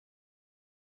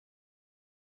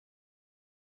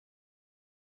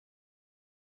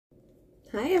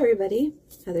Hi everybody,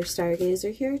 Heather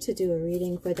Stargazer here to do a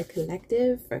reading for the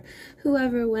collective, for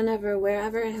whoever, whenever,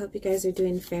 wherever. I hope you guys are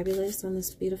doing fabulous on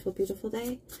this beautiful, beautiful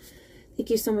day. Thank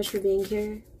you so much for being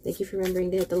here. Thank you for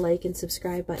remembering to hit the like and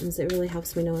subscribe buttons. It really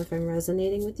helps me know if I'm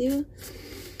resonating with you.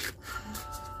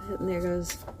 And there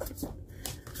goes.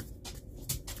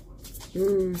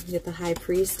 You get the High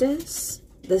Priestess,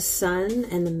 the Sun,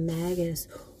 and the Magus.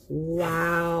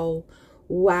 Wow.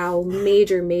 Wow,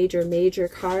 major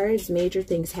cards, major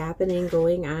things happening,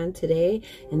 going on today.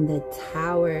 And the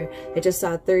Tower, I just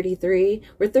saw 33.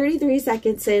 We're 33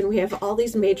 seconds in. We have all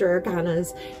these major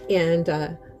arcanas, and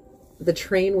the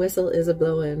train whistle is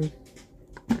a-blowing.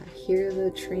 I hear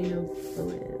the train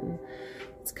a-blowing.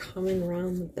 It's coming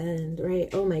around the bend, right?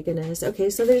 Oh my goodness. Okay,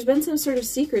 so there's been some sort of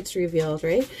secrets revealed,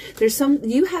 right? There's some,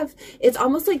 it's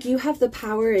almost like you have the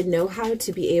power and know-how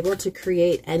to be able to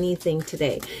create anything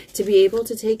today, to be able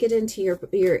to take it into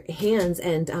your hands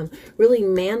and really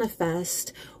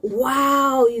manifest.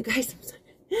 Wow, you guys,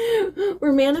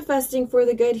 we're manifesting for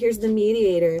the good. Here's the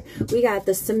Mediator. We got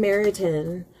the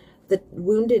Samaritan, the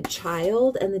Wounded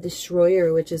Child, and the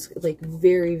Destroyer, which is like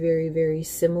very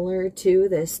similar to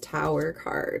this Tower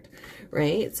card,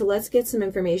 right? So let's get some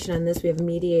information on this. We have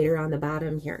Mediator on the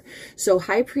bottom here. So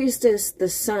High Priestess, the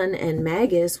Sun, and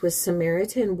Magus with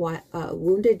Samaritan,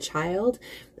 Wounded Child,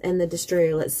 and the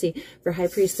Destroyer. Let's see. For High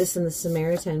Priestess and the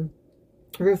Samaritan,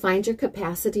 refine your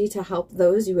capacity to help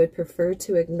those you would prefer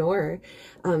to ignore.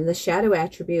 The shadow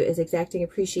attribute is exacting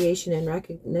appreciation and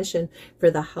recognition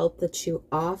for the help that you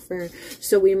offer.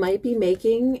 So we might be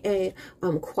making a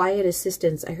quiet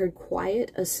assistance. I heard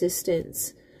quiet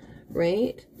assistance,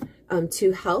 right?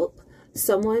 To help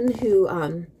someone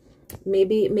who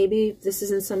maybe this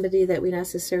isn't somebody that we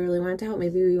necessarily want to help.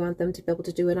 Maybe we want them to be able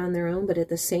to do it on their own, but at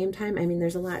the same time, I mean,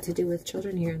 there's a lot to do with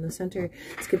children here in the center.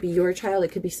 This could be your child.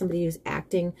 It could be somebody who's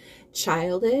acting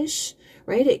childish,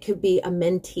 right? It could be a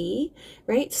mentee,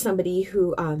 right? Somebody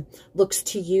who looks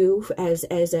to you as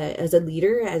a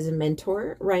leader, as a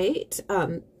mentor, right?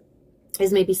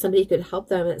 Is maybe somebody who could help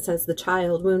them. It says the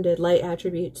child, wounded, light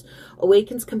attributes,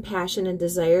 awakens compassion and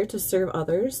desire to serve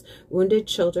others, wounded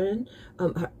children,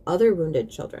 other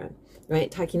wounded children, right?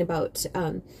 Talking about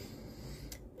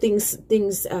things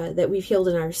that we've healed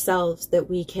in ourselves that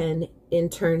we can in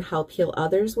turn help heal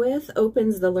others with,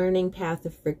 opens the learning path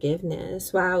of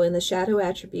forgiveness. Wow. And the shadow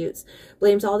attributes,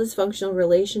 blames all dysfunctional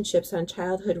relationships on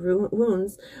childhood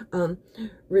wounds,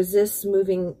 resists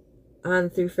moving on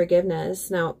through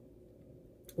forgiveness. Now,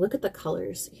 look at the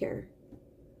colors here.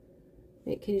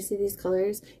 Right, can you see these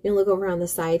colors? You can look over on the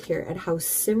side here at how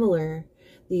similar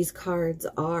these cards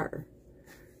are,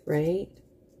 right?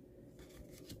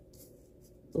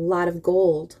 A lot of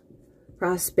gold,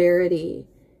 prosperity,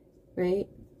 right?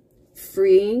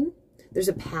 Freeing. There's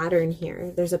a pattern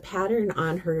here. There's a pattern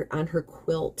on her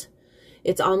quilt.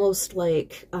 It's almost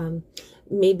like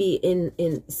maybe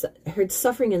I heard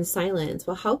suffering in silence.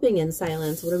 Well, helping in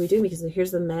silence. What are we doing? Because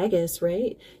here's the Magus,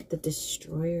 right? The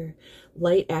Destroyer.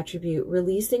 Light attribute,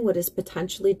 releasing what is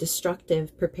potentially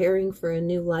destructive, preparing for a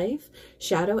new life.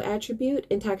 Shadow attribute,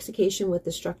 intoxication with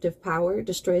destructive power,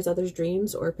 destroys others'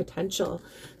 dreams or potential.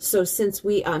 So since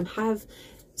we have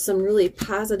some really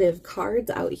positive cards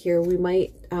out here, we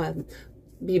might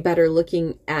be better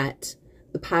looking at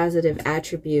the positive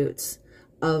attributes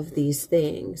of these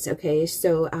things. Okay,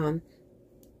 so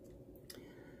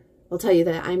I'll tell you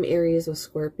that I'm Aries with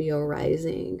Scorpio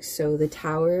rising. So the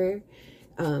Tower,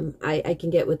 I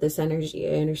can get with this energy.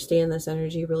 I understand this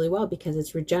energy really well because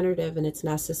it's regenerative and it's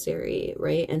necessary,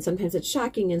 right? And sometimes it's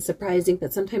shocking and surprising,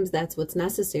 but sometimes that's what's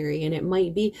necessary. And it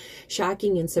might be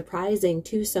shocking and surprising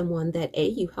to someone that A,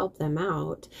 you help them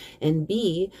out, and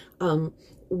B,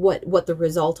 what the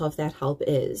result of that help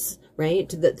is, right?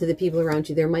 To the people around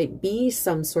you. There might be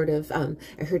some sort of,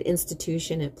 I heard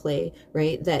institution at play,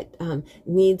 right? That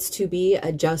needs to be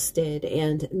adjusted.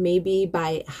 And maybe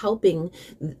by helping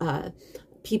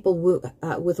people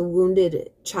with a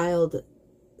wounded child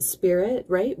spirit,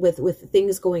 right? With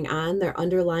things going on, their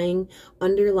underlying,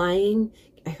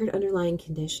 I heard underlying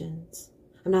conditions.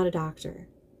 I'm not a doctor.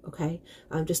 Okay,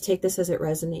 just take this as it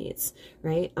resonates,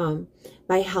 right?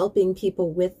 By helping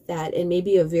people with that in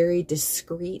maybe a very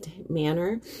discreet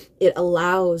manner, it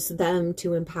allows them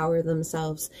to empower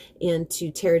themselves and to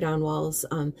tear down walls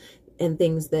and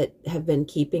things that have been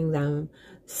keeping them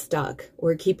stuck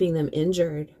or keeping them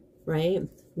injured, right?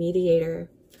 Mediator.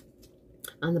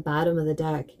 On the bottom of the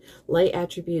deck, light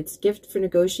attributes, gift for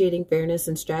negotiating fairness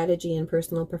and strategy in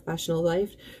personal professional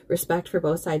life, respect for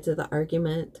both sides of the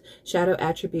argument. Shadow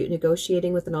attribute,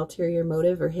 negotiating with an ulterior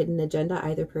motive or hidden agenda,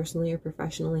 either personally or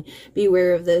professionally.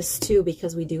 Beware of this too,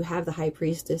 because we do have the High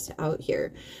Priestess out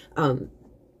here. And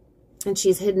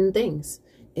she's hidden things.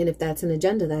 And if that's an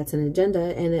agenda, that's an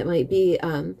agenda. And it might be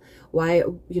why,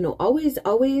 you know, always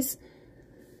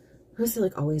I was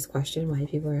like always question why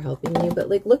people are helping you, but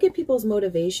like look at people's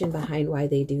motivation behind why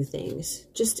they do things,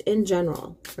 just in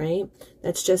general, right?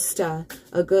 That's just a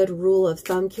good rule of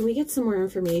thumb. Can we get some more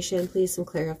information, please? Some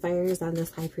clarifiers on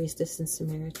this High Priestess and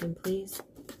Samaritan, please.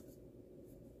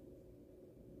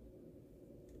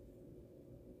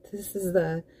 This is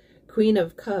the Queen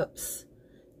of Cups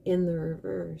in the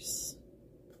reverse.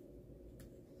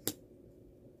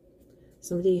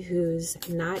 Somebody who's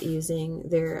not using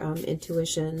their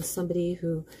intuition, somebody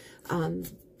who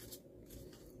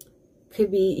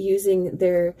could be using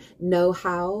their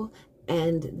know-how,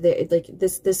 and like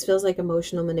this feels like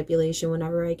emotional manipulation.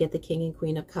 Whenever I get the King and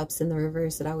Queen of Cups in the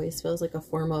reverse, it always feels like a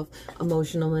form of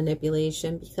emotional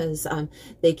manipulation, because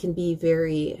they can be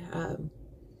very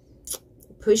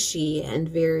pushy and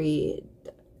very,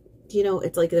 you know,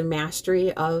 it's like the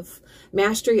mastery of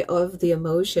the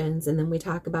emotions. And then we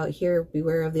talk about here,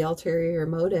 beware of the ulterior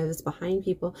motives behind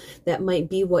people. That might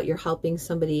be what you're helping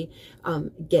somebody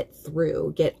get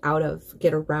through, get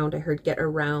around. I heard get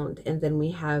around. And then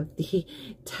we have the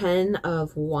 10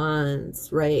 of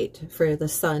Wands, right, for the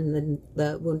son,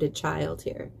 the wounded child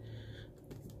here.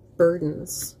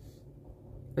 Burdens,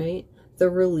 right? The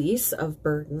release of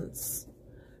burdens,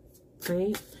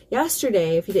 right?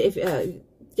 Yesterday,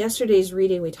 yesterday's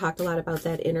reading, we talked a lot about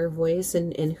that inner voice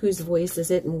and whose voice is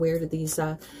it, and where do these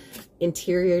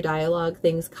interior dialogue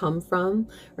things come from,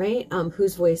 right?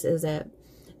 Whose voice is it?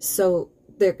 So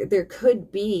there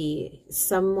could be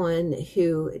someone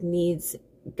who needs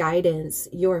guidance,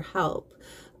 your help,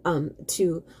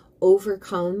 to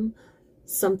overcome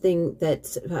something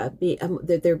that's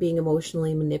that they're being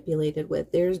emotionally manipulated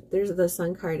with. There's the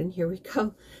Sun card, and here we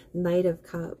go, Knight of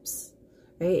Cups.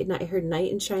 Right? I heard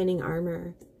knight in shining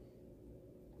armor.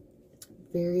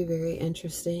 Very, very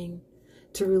interesting.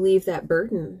 To relieve that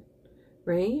burden,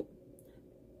 right?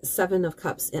 7 of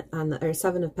Cups on the, or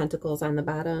 7 of Pentacles on the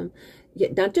bottom.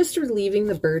 Yet not just relieving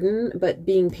the burden, but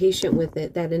being patient with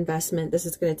it. That investment. This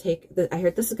is going to take. I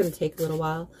heard this is going to take a little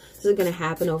while. This isn't going to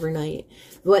happen overnight.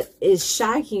 What is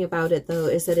shocking about it, though,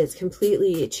 is that it's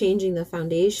completely changing the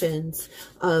foundations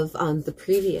of the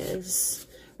previous.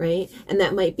 Right? And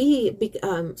that might be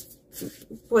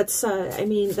what's I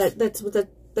mean,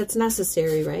 that's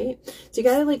necessary, right? So you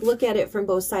got to like look at it from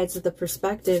both sides of the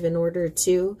perspective in order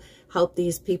to help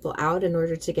these people out, in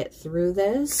order to get through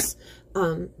this.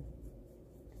 I'm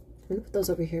gonna put those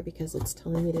over here because it's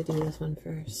telling me to do this one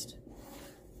first.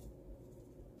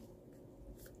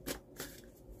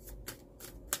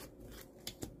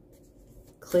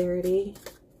 Clarity,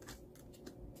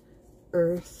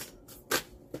 Earth,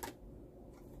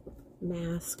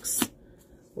 masks,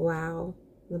 wow,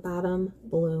 the bottom,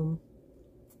 bloom.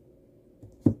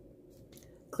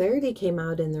 Clarity came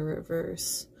out in the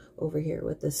reverse over here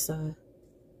with this.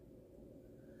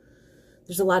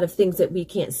 There's a lot of things that we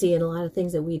can't see and a lot of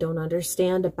things that we don't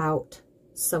understand about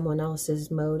someone else's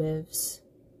motives,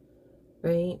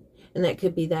 right? And that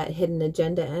could be that hidden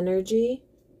agenda energy.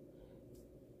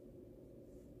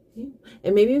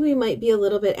 And maybe we might be a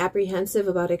little bit apprehensive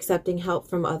about accepting help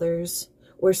from others,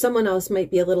 or someone else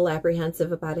might be a little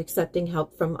apprehensive about accepting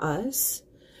help from us,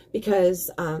 because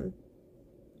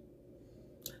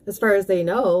as far as they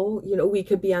know, you know, we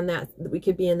could be in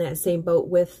that same boat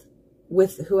with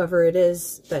whoever it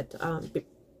is that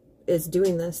is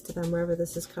doing this to them, wherever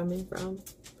this is coming from.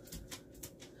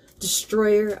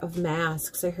 Destroyer of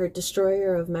masks. I heard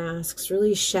destroyer of masks,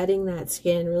 really shedding that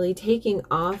skin, really taking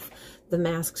off the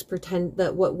masks, pretend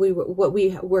that what we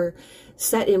were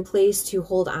set in place to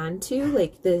hold on to,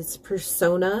 like this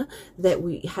persona that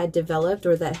we had developed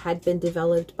or that had been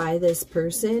developed by this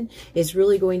person, is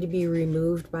really going to be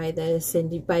removed by this,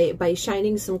 and by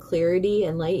shining some clarity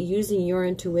and light, using your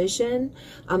intuition.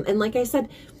 And like I said,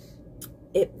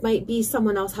 it might be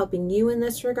someone else helping you in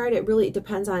this regard. It really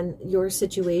depends on your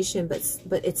situation,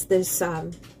 but it's this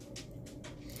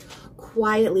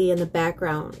quietly in the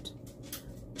background,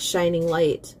 shining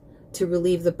light to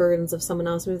relieve the burdens of someone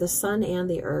else. Maybe the sun and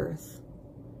the earth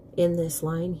in this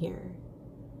line here.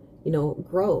 You know,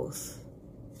 growth.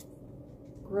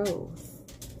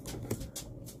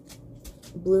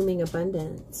 Blooming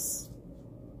abundance.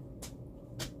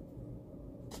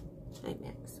 Hi,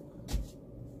 Max.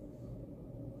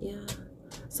 Yeah.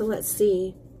 So let's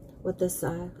see. what this,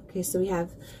 okay, so we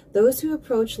have those who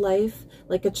approach life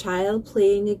like a child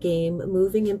playing a game,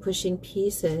 moving and pushing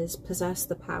pieces, possess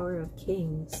the power of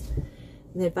kings.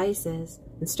 And the advice is,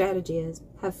 and strategy is,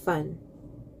 have fun.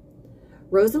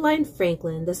 Rosalind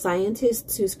Franklin, the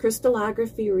scientist whose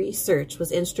crystallography research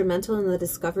was instrumental in the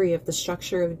discovery of the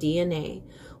structure of DNA,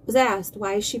 was asked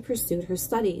why she pursued her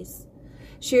studies.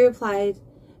 She replied,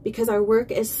 because our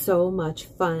work is so much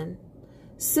fun.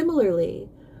 Similarly,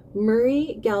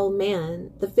 Murray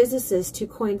Gell-Mann, the physicist who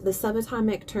coined the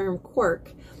subatomic term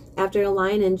quark after a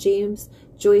line in James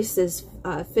Joyce's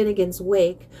Finnegan's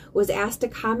Wake, was asked to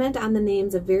comment on the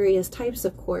names of various types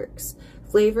of quarks.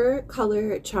 Flavor,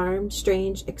 color, charm,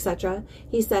 strange, etc.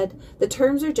 He said, the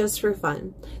terms are just for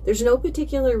fun. There's no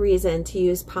particular reason to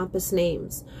use pompous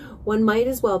names. One might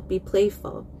as well be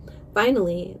playful.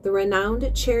 Finally, the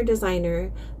renowned chair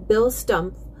designer Bill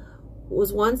Stumpf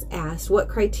was once asked what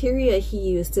criteria he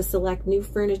used to select new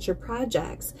furniture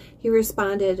projects. He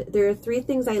responded, there are 3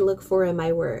 things I look for in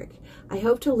my work. I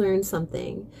hope to learn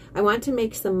something. I want to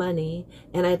make some money,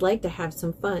 and I'd like to have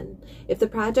some fun. If the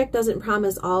project doesn't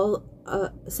promise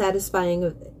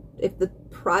if the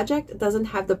project doesn't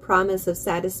have the promise of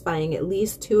satisfying at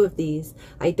least 2 of these,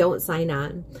 I don't sign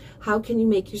on. How can you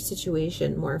make your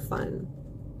situation more fun?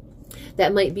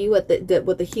 That might be what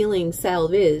the healing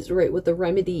salve is, right? What the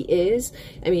remedy is.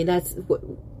 I mean, that's what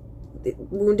the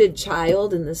wounded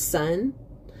child in the sun,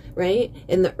 right?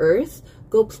 In the earth,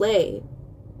 go play.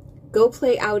 Go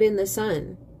play out in the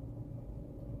sun.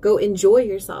 Go enjoy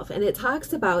yourself. And it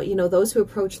talks about, you know, those who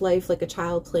approach life like a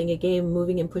child playing a game,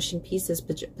 moving and pushing pieces,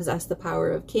 possess the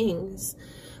power of kings.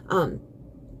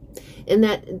 In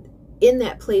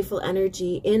that playful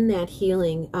energy, in that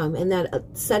healing, in that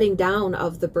setting down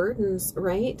of the burdens,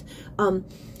 right?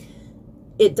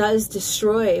 It does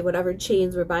destroy whatever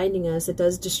chains were binding us. It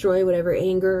does destroy whatever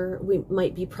anger we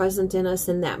might be present in us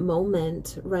in that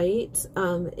moment, right?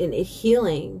 In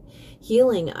healing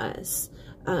us.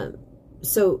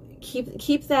 So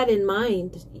keep that in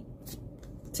mind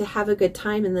to have a good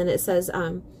time. And then it says,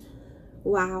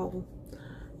 wow.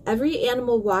 Every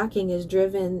animal walking is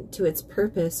driven to its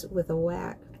purpose with a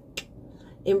whack.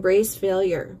 Embrace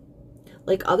failure.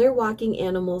 Like other walking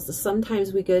animals,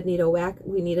 sometimes we need a whack.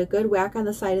 We need a good whack on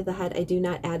the side of the head. I do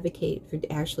not advocate for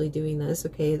actually doing this.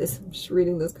 Okay, I'm just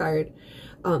reading this card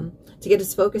to get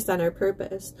us focused on our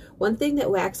purpose. One thing that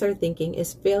whacks our thinking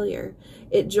is failure.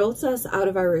 It jolts us out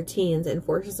of our routines and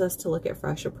forces us to look at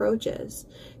fresh approaches.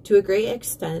 To a great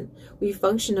extent, we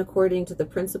function according to the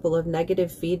principle of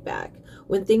negative feedback.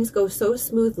 When things go so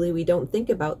smoothly, we don't think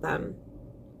about them.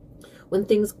 When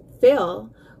things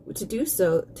fail to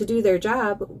do their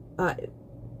job,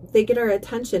 they get our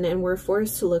attention and we're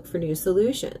forced to look for new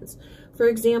solutions. For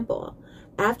example,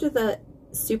 after the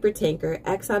supertanker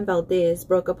Exxon Valdez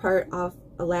broke apart off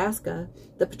Alaska,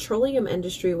 the petroleum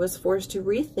industry was forced to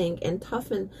rethink and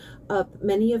toughen up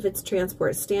many of its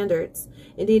transport standards.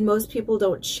 Indeed, most people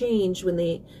don't change when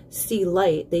they see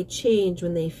light. They change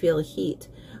when they feel heat.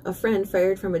 A friend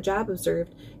fired from a job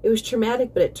observed, "It was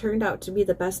traumatic, but it turned out to be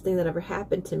the best thing that ever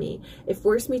happened to me. It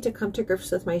forced me to come to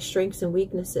grips with my strengths and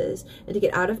weaknesses and to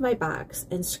get out of my box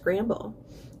and scramble."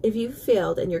 If you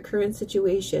failed in your current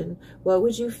situation, what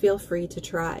would you feel free to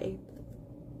try?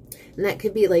 And that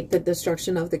could be like the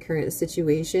destruction of the current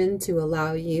situation to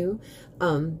allow you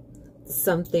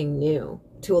something new,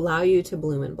 to allow you to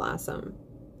bloom and blossom,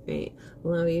 right?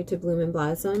 Allow you to bloom and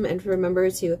blossom, and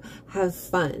remember to have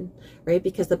fun, right?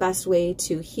 Because the best way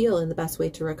to heal and the best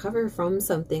way to recover from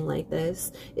something like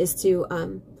this is to,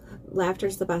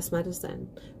 laughter's the best medicine,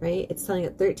 right? It's telling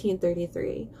it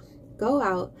 1333. Go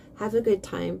out, have a good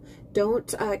time.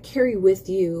 Don't carry with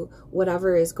you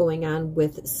whatever is going on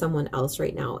with someone else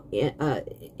right now.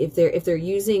 If they're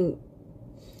using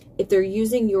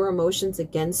your emotions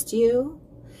against you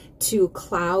to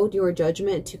cloud your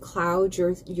judgment, to cloud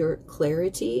your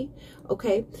clarity,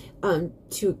 okay,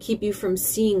 to keep you from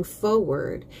seeing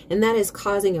forward, and that is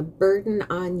causing a burden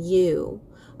on you.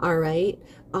 All right.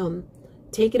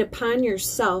 Take it upon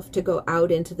yourself to go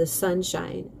out into the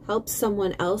sunshine. Help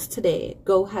someone else today.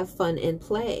 Go have fun and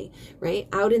play, right?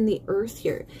 Out in the earth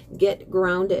here. Get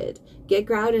grounded. Get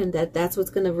grounded. That's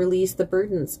what's going to release the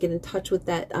burdens. Get in touch with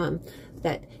that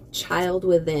that child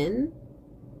within,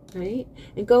 right?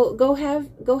 And go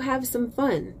have some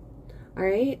fun. All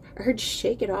right? I heard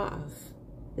 "Shake It Off."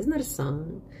 Isn't that a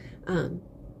song?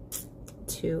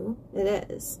 Too.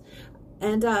 It is.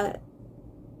 And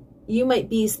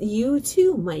you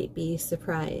too might be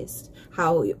surprised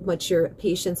how much your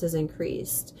patience has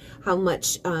increased, how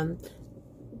much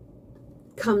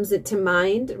comes it to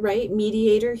mind, right?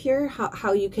 Mediator here,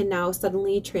 how you can now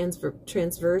suddenly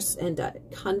transverse and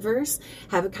converse,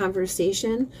 have a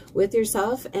conversation with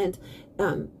yourself. And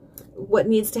what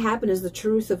needs to happen is the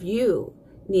truth of you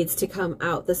needs to come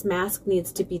out. This mask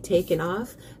needs to be taken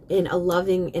off in a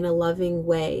loving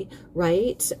way,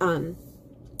 right?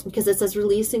 Because it says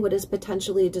releasing what is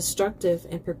potentially destructive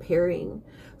and preparing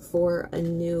for a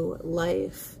new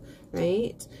life,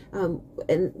 right? And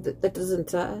that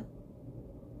doesn't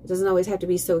it doesn't always have to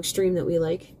be so extreme that we,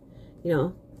 like, you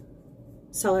know,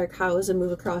 sell our cows and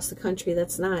move across the country.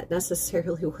 That's not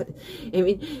necessarily what, I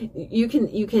mean, you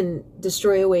can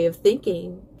destroy a way of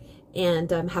thinking and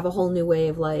have a whole new way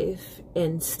of life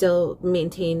and still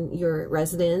maintain your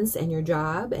residence and your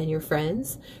job and your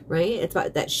friends, right? It's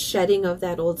about that shedding of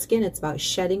that old skin. It's about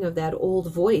shedding of that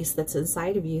old voice that's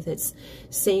inside of you that's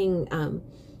saying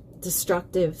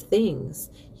destructive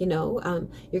things. You know,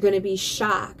 you're going to be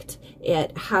shocked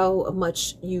at how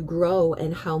much you grow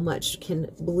and how much can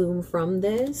bloom from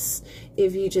this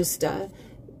if you just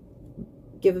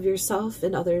give yourself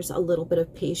and others a little bit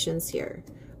of patience here.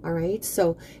 All right.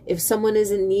 So if someone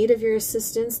is in need of your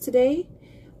assistance today,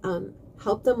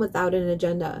 help them without an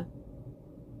agenda.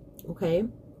 Okay.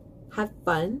 Have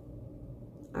fun.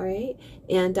 All right.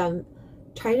 And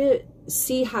try to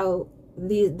see how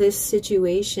this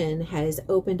situation has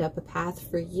opened up a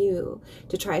path for you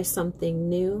to try something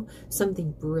new,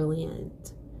 something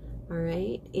brilliant. All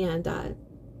right. And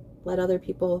let other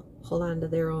people hold on to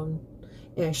their own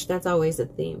ish. That's always a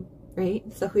theme. Right?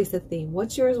 It's always a theme.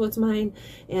 What's yours? What's mine?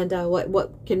 And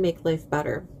what can make life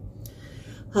better?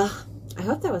 I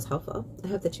hope that was helpful. I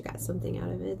hope that you got something out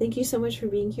of it. Thank you so much for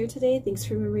being here today. Thanks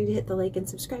for remembering to hit the like and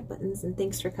subscribe buttons. And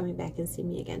thanks for coming back and seeing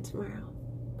me again tomorrow.